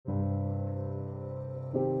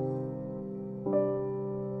Sorry?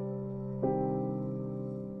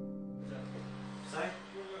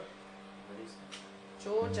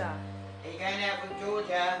 Georgia. Are you going out with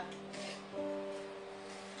Georgia? Oh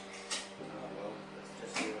well,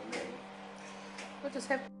 that's just you and me. What just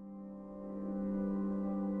happened?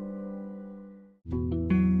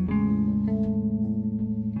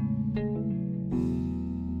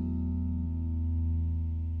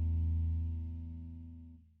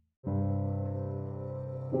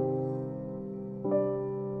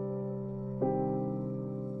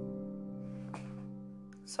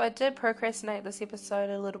 So I did procrastinate this episode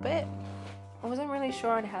a little bit. I wasn't really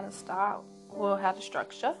sure on how to start or how to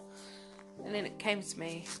structure. And then it came to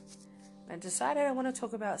me. I decided I want to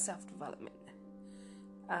talk about self-development.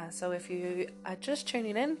 So if you are just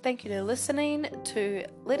tuning in, thank you for listening to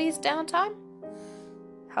Liddy's Downtime.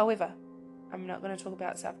 However, I'm not going to talk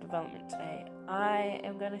about self-development today. I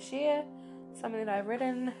am going to share something that I've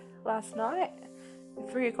written last night at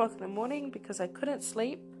 3 o'clock in the morning because I couldn't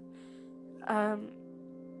sleep.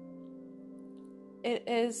 It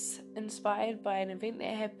is inspired by an event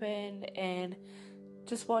that happened and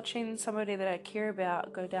just watching somebody that I care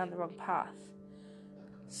about go down the wrong path.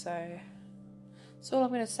 So that's all I'm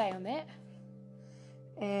going to say on that.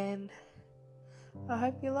 And I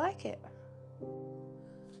hope you like it.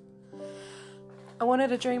 I wanted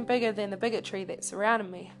to dream bigger than the bigotry that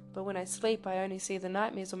surrounded me, but when I sleep I only see the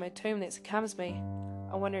nightmares on my tomb that succumbs me.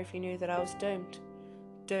 I wonder if you knew that I was doomed.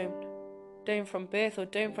 Doomed from birth, or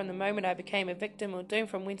doomed from the moment I became a victim, or doomed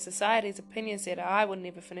from when society's opinion said I would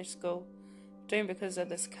never finish school. Doomed because of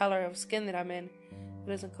this colour of skin that I'm in.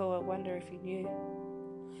 It isn't cool, I wonder if you knew.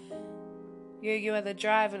 You are the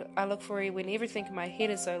drive I look for when everything in my head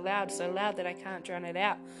is so loud that I can't drown it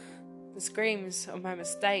out. The screams of my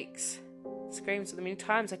mistakes, screams of the many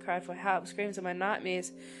times I cried for help, screams of my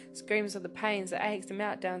nightmares, screams of the pains, the aches, the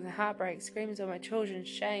meltdowns, the heartbreak, screams of my children's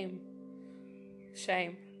shame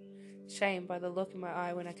by the look in my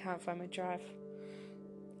eye when I can't find my drive.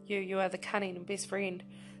 You are the cunning and best friend.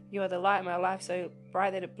 You are the light in my life so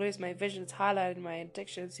bright that it blurs my visions, highlighting my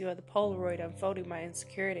addictions. You are the Polaroid unfolding my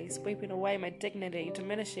insecurities, sweeping away my dignity,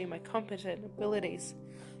 diminishing my competent abilities.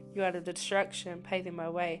 You are the destruction paving my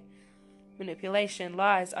way. Manipulation,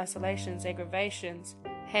 lies, isolations, aggravations,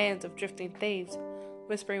 hands of drifting thieves,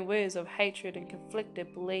 whispering words of hatred and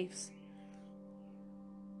conflicted beliefs.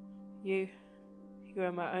 You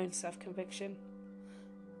are my own self-conviction.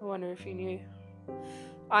 I wonder if you knew.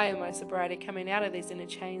 I am my sobriety coming out of these inner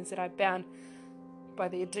chains that I bound by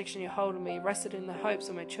the addiction you hold in me, rusted in the hopes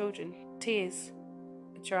of my children. Tears.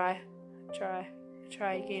 I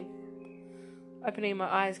try again. Opening my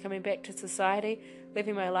eyes, coming back to society,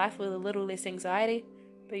 living my life with a little less anxiety,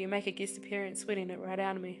 but you make a guest appearance, sweating it right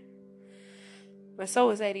out of me. My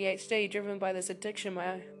soul is ADHD, driven by this addiction,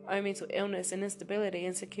 my own mental illness and instability,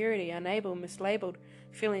 insecurity, unable, mislabeled,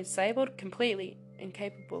 feeling disabled, completely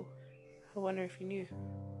incapable. I wonder if you knew.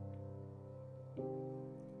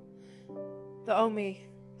 The old me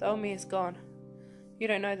is gone. You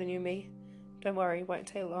don't know the new me. Don't worry, it won't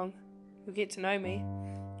take long. You'll get to know me.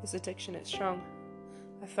 This addiction is strong.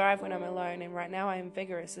 I thrive when I'm alone, and right now I am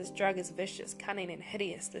vigorous. This drug is vicious, cunning, and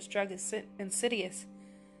hideous. This drug is insidious.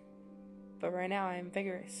 But right now I am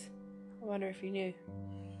vigorous. I wonder if you knew.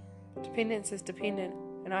 Dependence is dependent,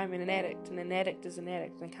 and I'm an addict, and an addict is an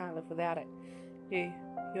addict, and can't live without it. You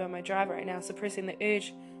are my drive right now, suppressing the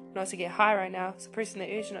urge not to get high right now, suppressing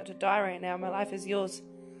the urge not to die right now. My life is yours.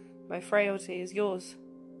 My frailty is yours,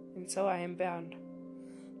 and so I am bound.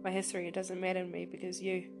 My history, it doesn't matter to me because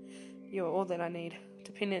you are all that I need.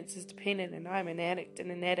 Dependence is dependent, and I'm an addict, and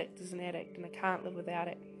an addict is an addict, and I can't live without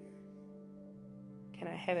it. Can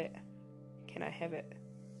I have it? Can I have it?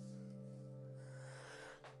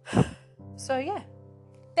 So yeah,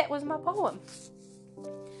 that was my poem.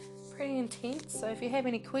 Pretty intense. So if you have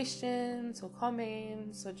any questions or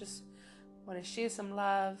comments or just want to share some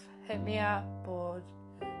love, hit me up or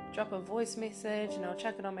drop a voice message and I'll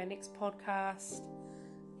chuck it on my next podcast.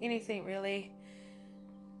 Anything really.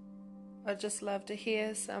 I'd just love to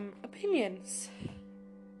hear some opinions.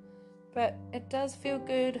 But it does feel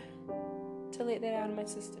good to let that out of my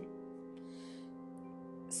system.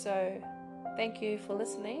 So thank you for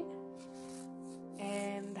listening,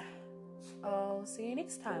 and I'll see you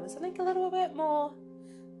next time with something a little bit more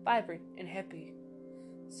vibrant and happy.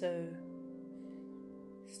 So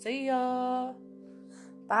see ya.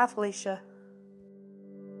 Bye, Felicia.